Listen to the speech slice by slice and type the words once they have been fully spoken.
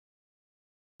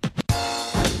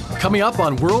Coming up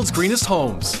on World's Greenest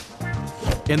Homes.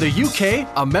 In the UK,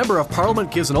 a member of Parliament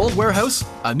gives an old warehouse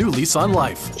a new lease on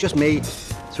life. Just me,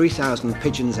 3,000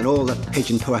 pigeons and all the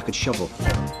pigeon poo I could shovel.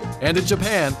 And in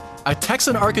Japan, a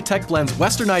Texan architect blends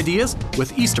Western ideas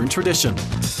with Eastern tradition.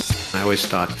 I always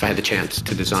thought if I had the chance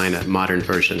to design a modern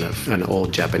version of an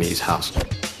old Japanese house.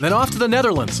 Then off to the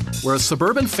Netherlands, where a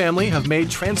suburban family have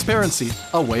made transparency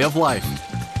a way of life.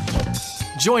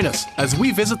 Join us as we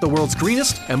visit the world's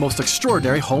greenest and most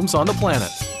extraordinary homes on the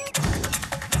planet.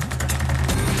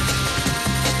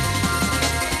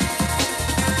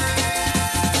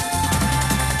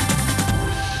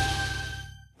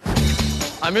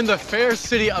 I'm in the fair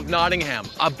city of Nottingham,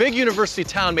 a big university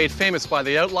town made famous by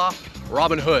the outlaw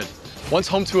Robin Hood. Once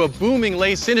home to a booming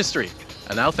lace industry,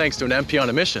 and now thanks to an MP on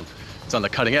a mission, it's on the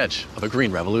cutting edge of a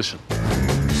green revolution.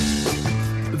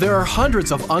 There are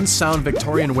hundreds of unsound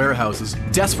Victorian warehouses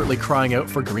desperately crying out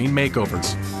for green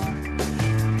makeovers.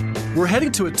 We're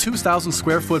heading to a 2,000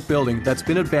 square foot building that's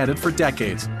been abandoned for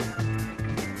decades.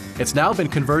 It's now been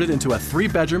converted into a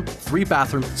 3-bedroom,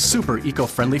 3-bathroom, super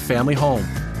eco-friendly family home.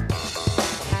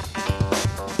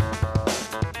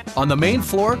 On the main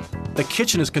floor, the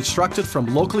kitchen is constructed from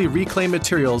locally reclaimed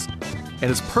materials and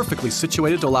is perfectly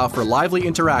situated to allow for lively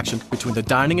interaction between the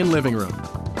dining and living room.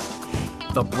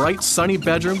 The bright, sunny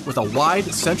bedroom with a wide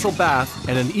central bath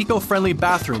and an eco-friendly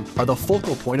bathroom are the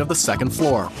focal point of the second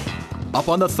floor. Up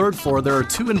on the third floor, there are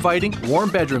 2 inviting, warm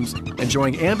bedrooms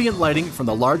enjoying ambient lighting from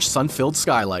the large sun-filled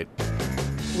skylight.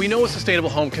 We know a sustainable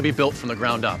home can be built from the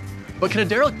ground up, but can a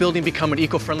derelict building become an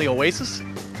eco-friendly oasis?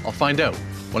 I'll find out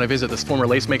when I visit this former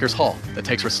Lacemakers hall that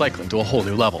takes recycling to a whole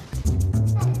new level.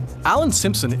 Alan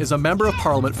Simpson is a Member of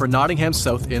Parliament for Nottingham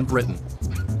South in Britain.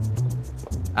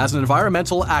 As an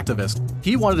environmental activist,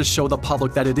 he wanted to show the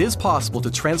public that it is possible to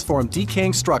transform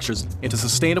decaying structures into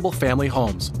sustainable family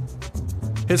homes.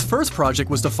 His first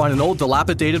project was to find an old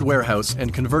dilapidated warehouse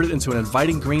and convert it into an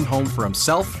inviting green home for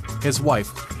himself, his wife,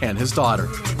 and his daughter.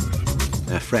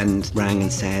 A friend rang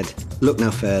and said, "Look no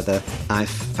further, I've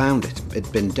found it.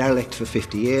 It'd been derelict for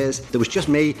 50 years. There was just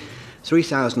me,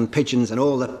 3,000 pigeons and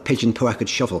all the pigeon poo I could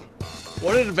shovel."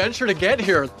 What an adventure to get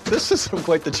here. This is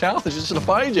quite the challenge just to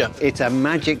find you. It's a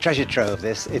magic treasure trove,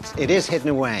 this. It is hidden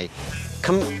away.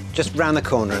 Come just round the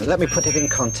corner and let me put it in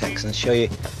context and show you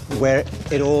where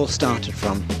it all started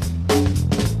from.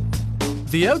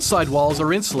 The outside walls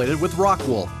are insulated with rock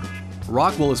wool.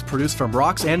 Rock wool is produced from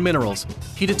rocks and minerals,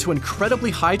 heated to incredibly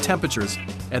high temperatures,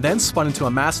 and then spun into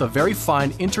a mass of very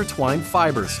fine intertwined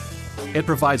fibers. It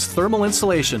provides thermal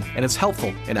insulation and is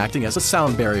helpful in acting as a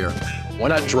sound barrier. Why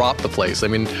not drop the place? I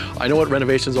mean, I know what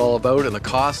renovation's all about and the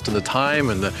cost and the time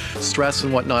and the stress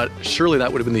and whatnot. Surely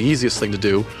that would have been the easiest thing to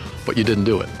do, but you didn't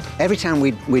do it. Every time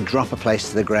we'd drop a place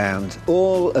to the ground,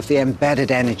 all of the embedded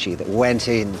energy that went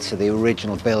into the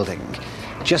original building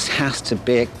just has to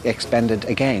be expended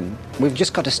again. We've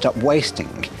just got to stop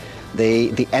wasting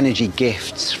the energy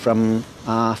gifts from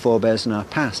our forebears and our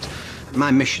past. My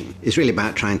mission is really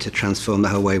about trying to transform the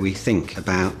whole way we think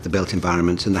about the built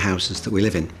environment and the houses that we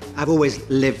live in. I've always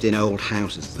lived in old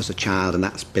houses as a child, and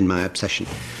that's been my obsession.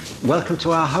 Welcome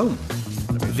to our home.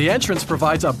 The entrance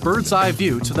provides a bird's eye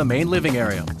view to the main living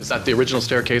area. Is that the original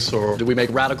staircase, or did we make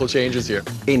radical changes here?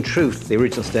 In truth, the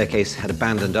original staircase had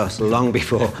abandoned us long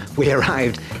before we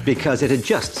arrived because it had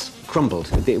just crumbled.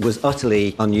 It was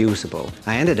utterly unusable.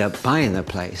 I ended up buying the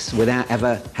place without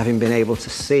ever having been able to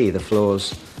see the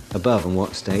floors above and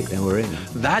what state they were in.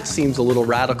 That seems a little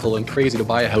radical and crazy to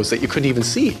buy a house that you couldn't even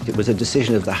see. It was a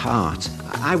decision of the heart.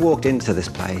 I walked into this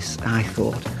place and I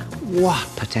thought, what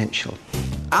potential.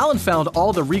 Alan found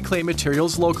all the reclaimed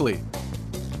materials locally.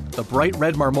 The bright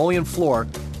red marmoleum floor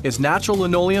is natural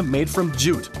linoleum made from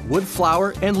jute, wood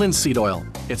flour, and linseed oil.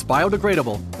 It's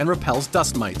biodegradable and repels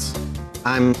dust mites.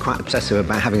 I'm quite obsessive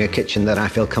about having a kitchen that I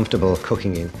feel comfortable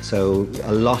cooking in, so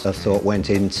a lot of thought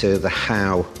went into the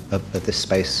how of this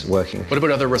space working. What about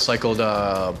other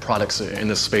recycled products in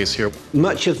this space here?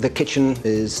 Much of the kitchen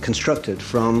is constructed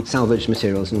from salvaged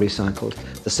materials and recycled.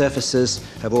 The surfaces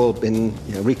have all been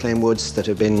reclaimed woods that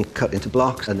have been cut into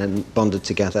blocks and then bonded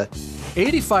together.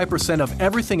 85% of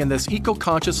everything in this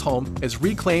eco-conscious home is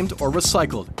reclaimed or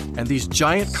recycled, and these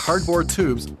giant cardboard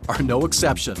tubes are no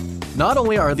exception. Not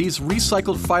only are these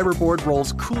recycled fiberboard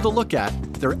rolls cool to look at,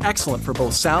 they're excellent for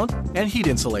both sound and heat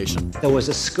insulation. There was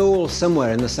a school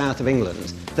somewhere in the south of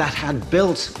England that had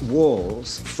built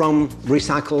walls from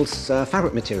recycled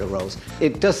fabric material rolls.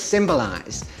 It does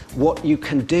symbolize what you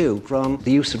can do from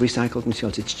the use of recycled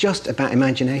materials. It's just about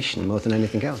imagination more than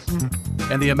anything else.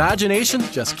 And the imagination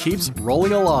just keeps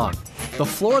rolling along. The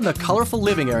floor in the colorful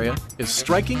living area is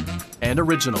striking and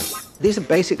original. These are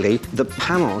basically the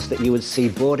panels that you would see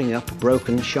boarding up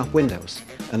broken shop windows.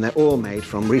 And they're all made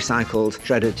from recycled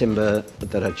shredded timber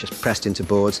that are just pressed into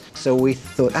boards. So we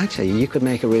thought, actually, you could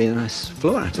make a really nice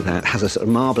floor out of that. It has a sort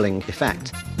of marbling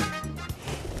effect.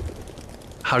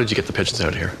 How did you get the pigeons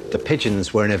out here? The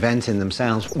pigeons were an event in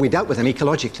themselves. We dealt with them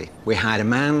ecologically. We had a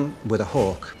man with a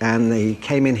hawk, and he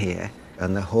came in here,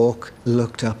 and the hawk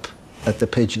looked up at the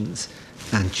pigeons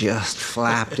and just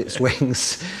flapped its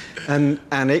wings. And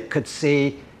it could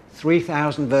see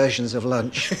 3,000 versions of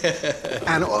lunch.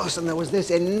 And all of a sudden there was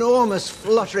this enormous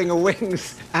fluttering of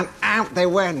wings, and out they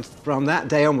went. From that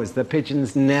day onwards, the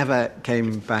pigeons never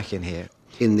came back in here.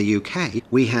 In the UK,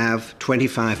 we have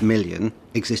 25 million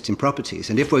existing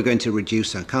properties. And if we're going to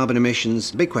reduce our carbon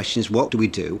emissions, the big question is, what do we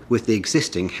do with the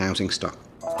existing housing stock?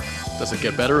 Does it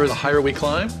get better the higher we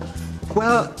climb?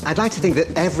 Well, I'd like to think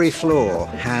that every floor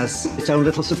has its own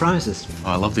little surprises.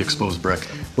 Oh, I love the exposed brick.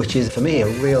 Which is, for me, a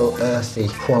real earthy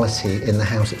quality in the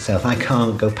house itself. I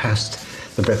can't go past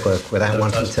the brickwork without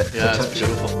wanting to touch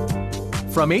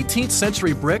it. From 18th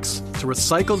century bricks to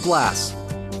recycled glass,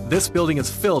 this building is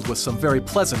filled with some very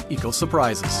pleasant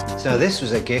eco-surprises. So this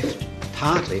was a gift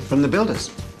partly from the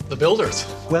builders. The builders?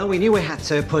 Well, we knew we had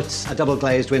to put a double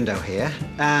glazed window here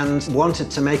and wanted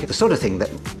to make it the sort of thing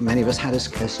that many of us had as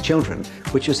children,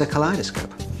 which was a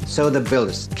kaleidoscope. So the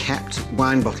builders kept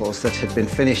wine bottles that had been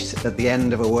finished at the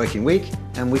end of a working week,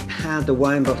 and we had the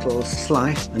wine bottles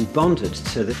sliced and bonded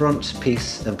to the front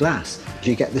piece of glass.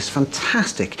 You get this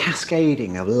fantastic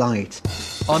cascading of light.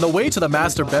 On the way to the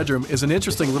master bedroom is an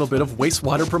interesting little bit of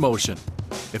wastewater promotion.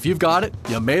 If you've got it,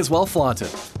 you may as well flaunt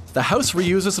it. The house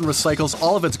reuses and recycles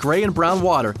all of its gray and brown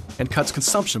water and cuts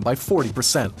consumption by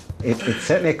 40%. It's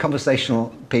certainly a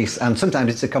conversational piece, and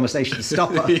sometimes it's a conversation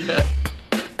stopper. Yeah.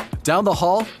 Down the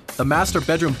hall, the master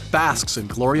bedroom basks in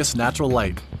glorious natural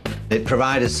light. It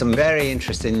provided some very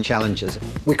interesting challenges.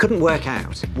 We couldn't work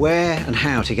out where and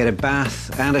how to get a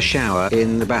bath and a shower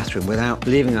in the bathroom without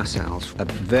leaving ourselves a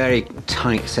very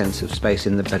tight sense of space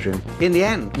in the bedroom. In the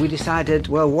end, we decided,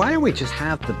 well, why don't we just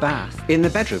have the bath in the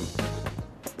bedroom?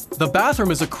 The bathroom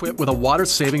is equipped with a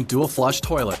water-saving dual-flush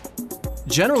toilet.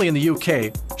 Generally in the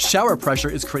UK, shower pressure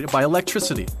is created by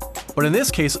electricity. But in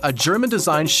this case, a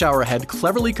German-designed shower head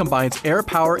cleverly combines air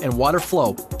power and water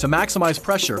flow to maximize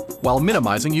pressure while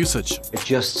minimizing usage. It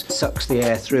just sucks the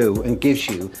air through and gives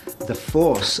you the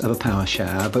force of a power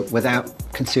shower, but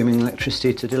without consuming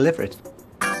electricity to deliver it.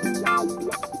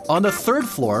 On the third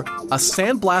floor, a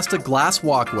sandblasted glass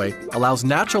walkway allows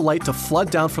natural light to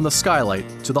flood down from the skylight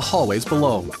to the hallways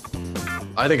below.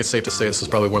 I think it's safe to say this is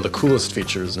probably one of the coolest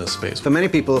features in this space. For many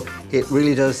people, it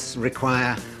really does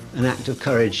require an act of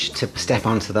courage to step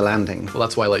onto the landing. Well,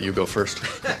 that's why I let you go first,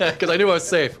 because I knew I was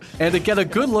safe. And to get a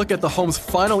good look at the home's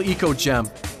final eco-gem,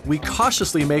 we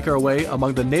cautiously make our way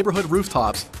among the neighborhood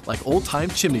rooftops like old-time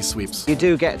chimney sweeps. You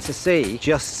do get to see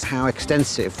just how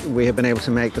extensive we have been able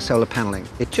to make the solar paneling.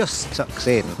 It just sucks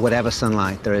in whatever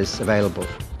sunlight there is available.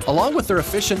 Along with their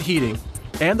efficient heating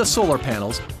and the solar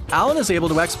panels, Alan is able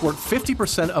to export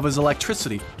 50% of his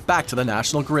electricity back to the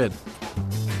national grid.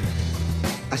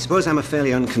 I suppose I'm a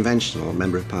fairly unconventional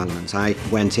Member of Parliament. I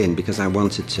went in because I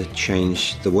wanted to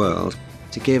change the world,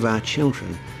 to give our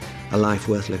children a life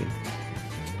worth living.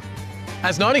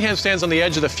 As Nottingham stands on the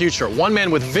edge of the future, one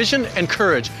man with vision and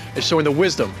courage is showing the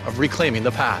wisdom of reclaiming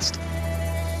the past.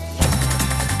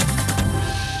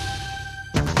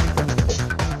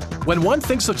 When one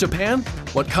thinks of Japan,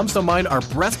 what comes to mind are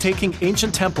breathtaking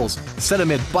ancient temples set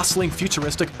amid bustling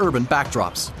futuristic urban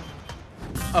backdrops.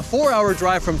 A 4-hour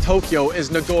drive from Tokyo is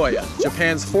Nagoya,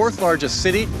 Japan's 4th largest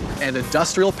city and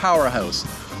industrial powerhouse.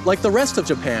 Like the rest of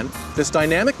Japan, this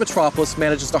dynamic metropolis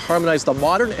manages to harmonize the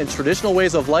modern and traditional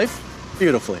ways of life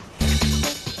beautifully.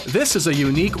 This is a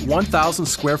unique 1,000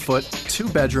 square foot,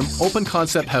 2-bedroom, open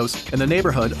concept house in the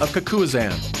neighborhood of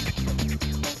Kakuazan.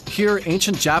 Here,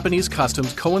 ancient Japanese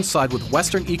customs coincide with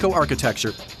Western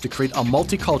eco-architecture to create a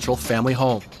multicultural family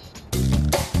home.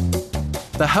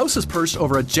 The house is perched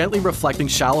over a gently reflecting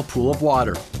shallow pool of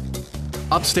water.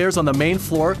 Upstairs on the main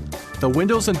floor, the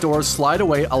windows and doors slide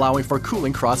away, allowing for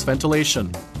cooling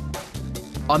cross-ventilation.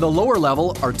 On the lower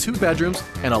level are 2 bedrooms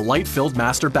and a light-filled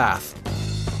master bath.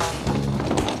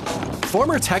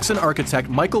 Former Texan architect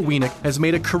Michael Wienick has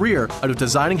made a career out of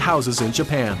designing houses in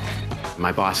Japan.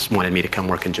 My boss wanted me to come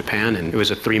work in Japan, and it was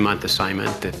a 3-month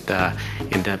assignment that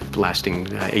ended up lasting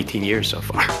 18 years so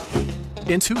far.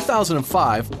 In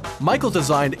 2005, Michael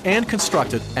designed and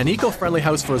constructed an eco-friendly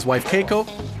house for his wife Keiko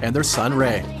and their son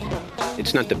Ray.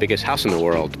 It's not the biggest house in the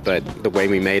world, but the way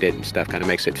we made it and stuff kind of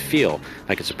makes it feel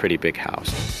like it's a pretty big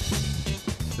house.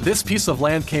 This piece of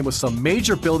land came with some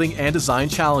major building and design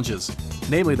challenges,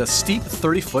 namely the steep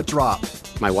 30-foot drop.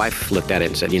 My wife looked at it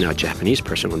and said, a Japanese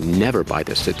person will never buy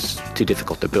this. It's too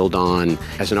difficult to build on.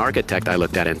 As an architect, I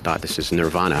looked at it and thought, this is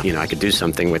nirvana. I could do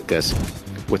something with this.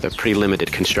 With a pretty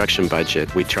limited construction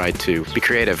budget, we tried to be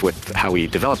creative with how we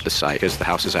developed the site, because the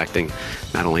house is acting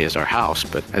not only as our house,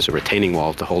 but as a retaining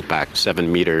wall to hold back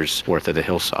 7 meters worth of the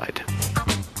hillside.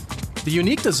 The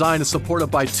unique design is supported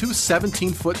by two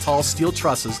 17-foot tall steel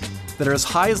trusses that are as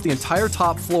high as the entire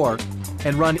top floor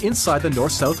and run inside the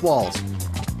north-south walls.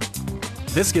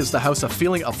 This gives the house a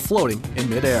feeling of floating in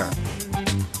midair.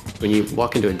 When you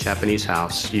walk into a Japanese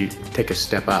house, you take a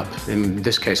step up. In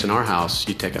this case, in our house,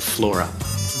 you take a floor up.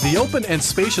 The open and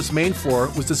spacious main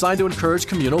floor was designed to encourage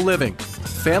communal living.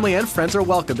 Family and friends are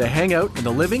welcome to hang out in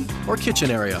the living or kitchen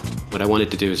area. What I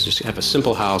wanted to do is just have a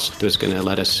simple house that was going to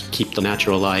let us keep the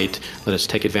natural light, let us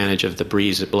take advantage of the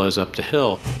breeze that blows up the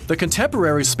hill. The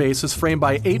contemporary space is framed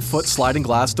by 8-foot sliding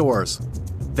glass doors.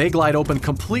 They glide open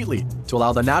completely to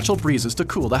allow the natural breezes to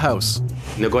cool the house.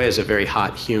 Nagoya is a very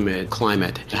hot, humid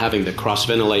climate. Having the cross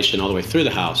ventilation all the way through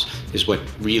the house is what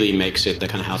really makes it the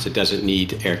kind of house that doesn't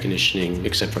need air conditioning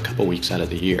except for a couple weeks out of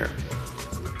the year.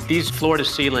 These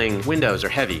floor-to-ceiling windows are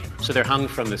heavy, so they're hung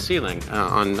from the ceiling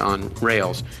on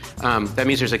rails. That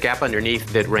means there's a gap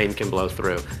underneath that rain can blow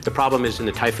through. The problem is in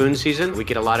the typhoon season, we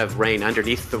get a lot of rain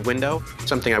underneath the window,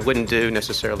 something I wouldn't do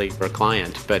necessarily for a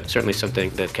client, but certainly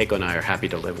something that Keiko and I are happy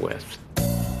to live with.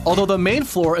 Although the main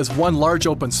floor is one large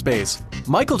open space,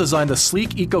 Michael designed the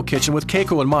sleek eco-kitchen with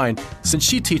Keiko in mind, since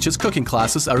she teaches cooking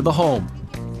classes out of the home.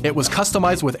 It was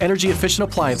customized with energy-efficient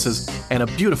appliances and a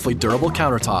beautifully durable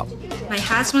countertop. My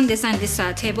husband designed this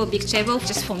big table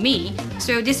just for me.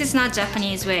 So this is not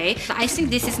Japanese way. I think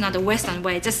this is not the Western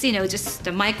way. Just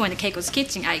the Michael and Keiko's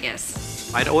kitchen, I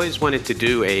guess. I'd always wanted to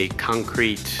do a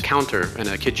concrete counter in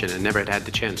a kitchen and never had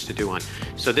the chance to do one.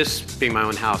 So this, being my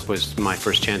own house, was my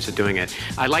first chance of doing it.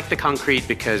 I like the concrete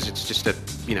because it's just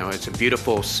it's a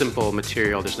beautiful, simple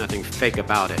material. There's nothing fake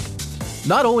about it.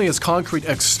 Not only is concrete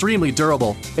extremely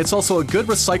durable, it's also a good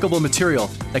recyclable material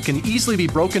that can easily be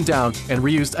broken down and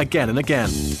reused again and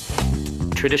again.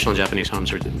 Traditional Japanese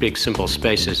homes are big, simple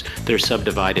spaces. They're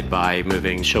subdivided by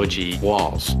moving shoji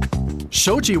walls.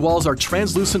 Shoji walls are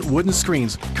translucent wooden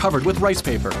screens covered with rice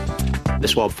paper.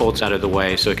 This wall folds out of the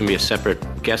way so it can be a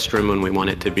separate guest room when we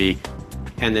want it to be.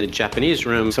 And in a Japanese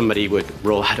room, somebody would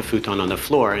roll out a futon on the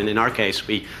floor, and in our case,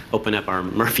 we open up our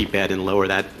Murphy bed and lower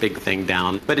that big thing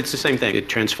down. But it's the same thing. It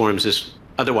transforms this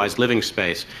otherwise living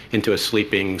space into a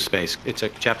sleeping space. It's a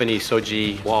Japanese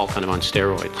soji wall kind of on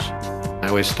steroids. I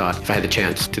always thought if I had the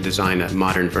chance to design a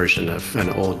modern version of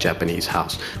an old Japanese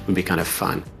house, it would be kind of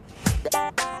fun.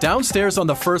 Downstairs on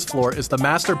the first floor is the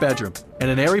master bedroom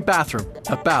and an airy bathroom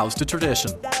that bows to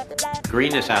tradition.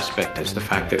 Greenest aspect is the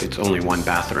fact that it's only one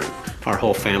bathroom. Our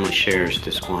whole family shares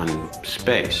this one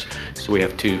space. So we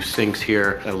have 2 sinks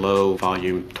here, a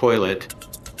low-volume toilet.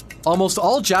 Almost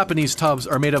all Japanese tubs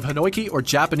are made of hinoki or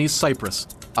Japanese cypress,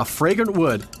 a fragrant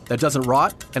wood that doesn't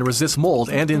rot and resists mold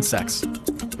and insects.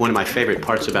 One of my favorite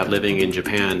parts about living in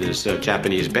Japan is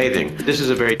Japanese bathing. This is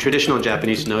a very traditional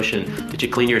Japanese notion that you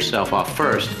clean yourself off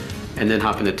first and then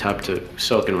hop in the tub to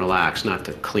soak and relax, not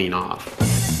to clean off.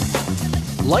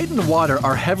 Light and water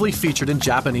are heavily featured in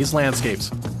Japanese landscapes.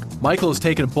 Michael has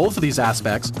taken both of these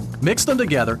aspects, mixed them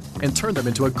together, and turned them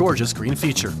into a gorgeous green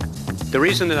feature. The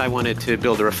reason that I wanted to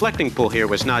build a reflecting pool here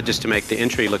was not just to make the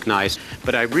entry look nice,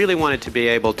 but I really wanted to be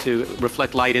able to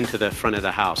reflect light into the front of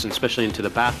the house, and especially into the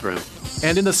bathroom.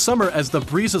 And in the summer, as the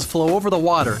breezes flow over the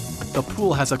water, the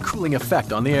pool has a cooling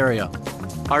effect on the area.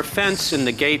 Our fence and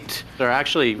the gate are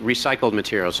actually recycled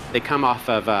materials. They come off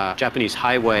of a Japanese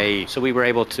highway, so we were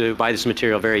able to buy this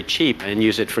material very cheap and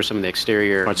use it for some of the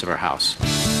exterior parts of our house.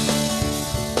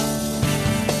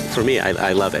 For me,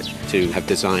 I love it to have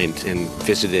designed and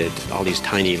visited all these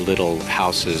tiny little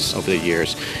houses over the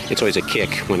years. It's always a kick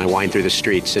when I wind through the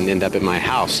streets and end up at my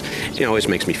house. It always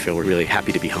makes me feel really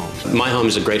happy to be home. My home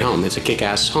is a great home. It's a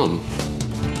kick-ass home.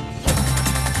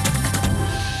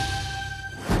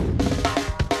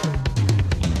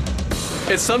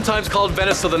 It's sometimes called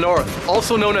Venice of the North,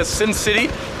 also known as Sin City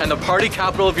and the party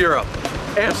capital of Europe,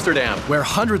 Amsterdam, where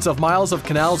hundreds of miles of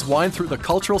canals wind through the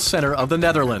cultural center of the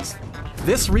Netherlands.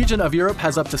 This region of Europe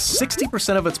has up to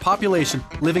 60% of its population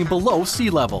living below sea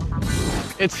level.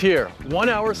 It's here, 1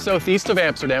 hour southeast of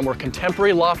Amsterdam, where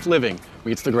contemporary loft living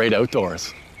meets the great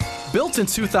outdoors. Built in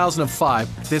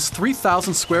 2005, this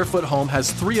 3,000 square foot home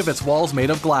has 3 of its walls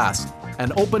made of glass,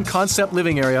 an open concept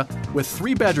living area with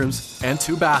 3 bedrooms and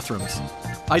 2 bathrooms.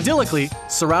 Idyllically,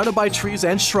 surrounded by trees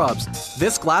and shrubs,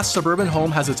 this glass suburban home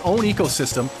has its own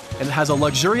ecosystem and it has a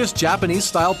luxurious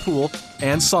Japanese-style pool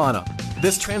and sauna.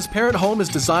 This transparent home is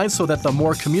designed so that the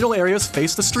more communal areas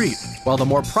face the street, while the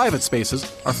more private spaces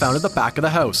are found at the back of the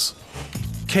house.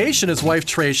 Keish and his wife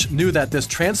Trace knew that this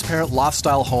transparent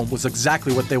loft-style home was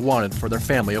exactly what they wanted for their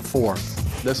family of 4.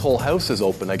 This whole house is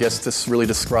open. I guess this really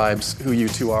describes who you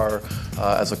two are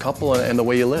as a couple and the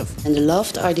way you live. And the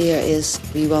loft idea is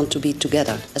we want to be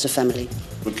together as a family.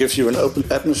 It gives you an open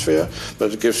atmosphere,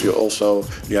 but it gives you also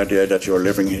the idea that you're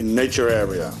living in nature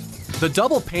area. The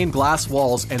double-pane glass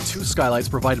walls and 2 skylights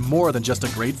provide more than just a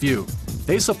great view.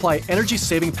 They supply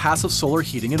energy-saving passive solar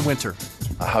heating in winter.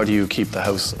 How do you keep the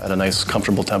house at a nice,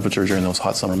 comfortable temperature during those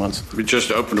hot summer months? We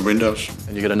just open the windows.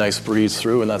 And you get a nice breeze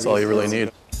through, and that's all you really need.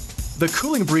 The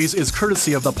cooling breeze is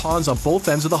courtesy of the ponds on both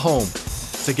ends of the home.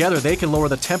 Together, they can lower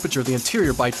the temperature of the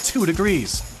interior by 2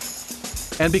 degrees.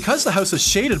 And because the house is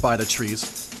shaded by the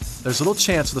trees, there's little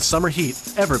chance of the summer heat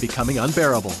ever becoming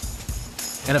unbearable.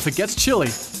 And if it gets chilly,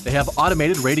 they have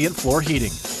automated radiant floor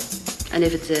heating. And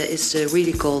if it is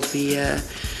really cold, we have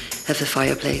the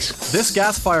fireplace. This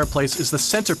gas fireplace is the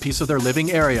centerpiece of their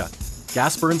living area.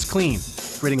 Gas burns clean,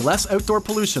 creating less outdoor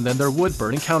pollution than their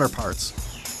wood-burning counterparts.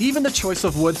 Even the choice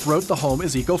of wood throughout the home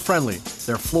is eco-friendly.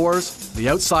 Their floors, the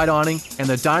outside awning, and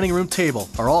the dining room table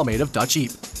are all made of Dutch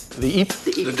eep. The eep?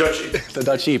 The Dutch eep. The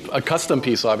Dutch eep, a custom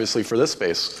piece, obviously, for this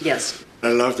space. Yes. I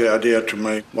love the idea to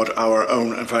make what our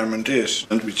own environment is.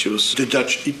 And we choose the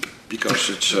Dutch eep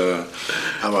because it's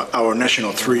our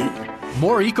national tree.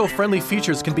 More eco-friendly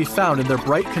features can be found in their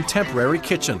bright contemporary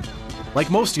kitchen. Like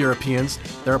most Europeans,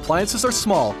 their appliances are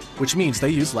small, which means they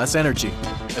use less energy.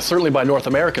 Certainly by North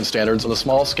American standards on a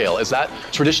small scale. Is that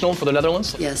traditional for the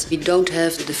Netherlands? Yes, we don't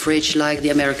have the fridge like the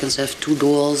Americans have, 2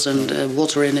 doors and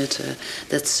water in it.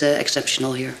 That's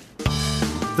exceptional here.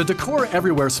 The decor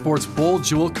everywhere sports bold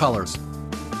jewel colors.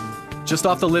 Just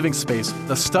off the living space,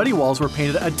 the study walls were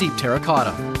painted a deep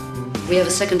terracotta. We have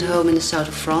a second home in the south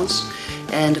of France,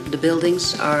 and the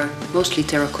buildings are mostly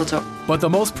terracotta. But the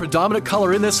most predominant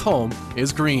color in this home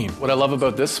is green. What I love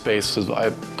about this space is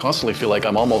I constantly feel like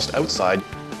I'm almost outside.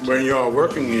 When you are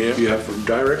working here, you have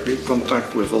directly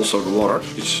contact with also the water.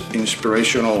 It's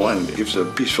inspirational and gives a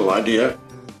peaceful idea.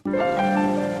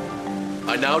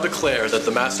 I now declare that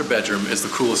the master bedroom is the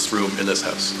coolest room in this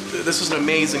house. This is an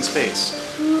amazing space.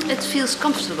 It feels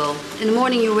comfortable. In the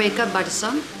morning you wake up by the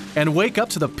sun. And wake up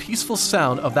to the peaceful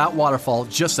sound of that waterfall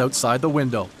just outside the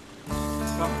window.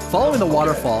 Following the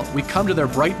waterfall, we come to their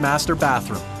bright master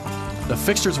bathroom. The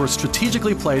fixtures were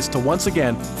strategically placed to once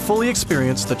again fully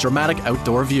experience the dramatic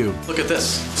outdoor view. Look at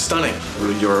this, stunning.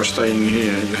 When you're staying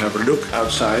here, you have a look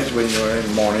outside. When you're in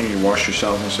the morning, you wash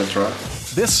yourself, etc.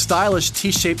 This stylish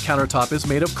T-shaped countertop is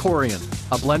made of corian,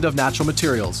 a blend of natural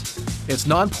materials. It's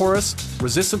non-porous,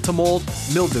 resistant to mold,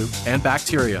 mildew, and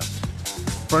bacteria.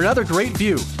 For another great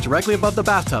view, directly above the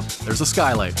bathtub, there's a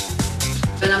skylight.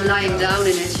 When I'm lying down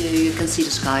in it, you can see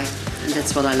the sky, and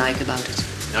that's what I like about it.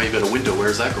 Now you've got a window.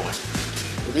 Where's that going?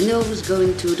 The window is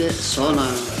going to the sauna.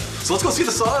 So let's go see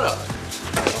the sauna.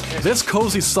 Okay. This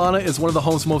cozy sauna is one of the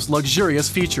home's most luxurious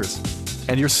features,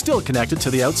 and you're still connected to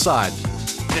the outside.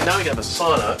 And now you have a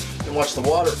sauna. You can watch the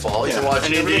waterfall. You can watch.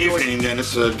 And in the evening, then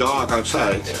it's dark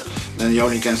outside. Yeah. Then you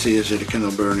only can see is the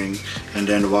candle burning, and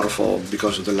then the waterfall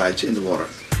because of the lights in the water.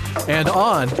 And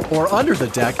on or under the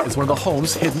deck is one of the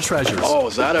home's hidden treasures. Oh,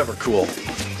 is that ever cool?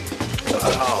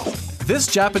 Wow. This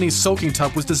Japanese soaking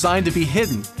tub was designed to be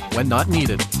hidden when not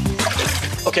needed.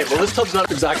 Okay, well this tub's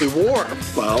not exactly warm.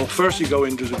 Well, first you go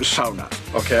into the sauna.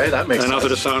 Okay, that makes sense. And after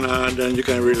the sauna, then you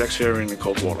can relax here in the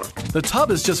cold water. The tub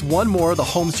is just one more of the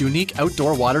home's unique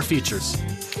outdoor water features.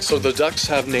 So the ducks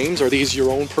have names? Are these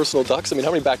your own personal ducks? I mean,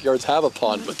 how many backyards have a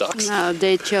pond with ducks? No,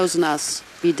 they've chosen us.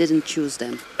 We didn't choose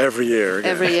them. Every year.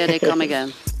 Again. Every year they come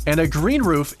again. And a green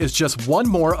roof is just one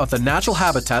more of the natural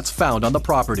habitats found on the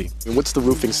property. And what's the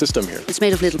roofing system here? It's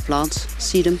made of little plants,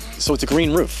 sedum. So it's a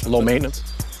green roof, low maintenance?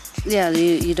 Yeah,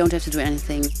 you don't have to do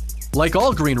anything. Like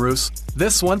all green roofs,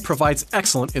 this one provides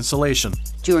excellent insulation.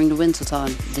 During the winter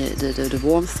time, the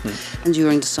warmth, and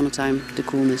during the summertime, the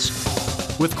coolness.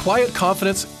 With quiet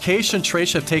confidence, Keish and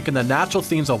Trace have taken the natural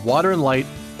themes of water and light,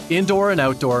 indoor and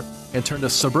outdoor, and turned a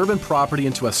suburban property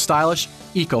into a stylish,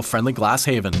 eco-friendly glass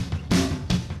haven.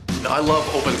 I love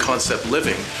open concept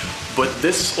living, but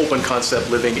this open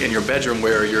concept living in your bedroom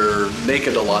where you're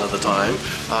naked a lot of the time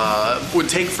would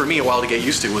take for me a while to get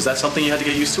used to. Was that something you had to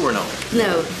get used to or no?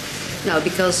 No,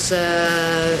 because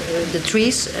the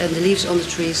trees and the leaves on the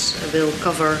trees will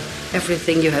cover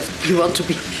everything you want to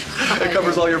be. It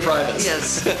covers all your privacy.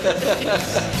 Yes.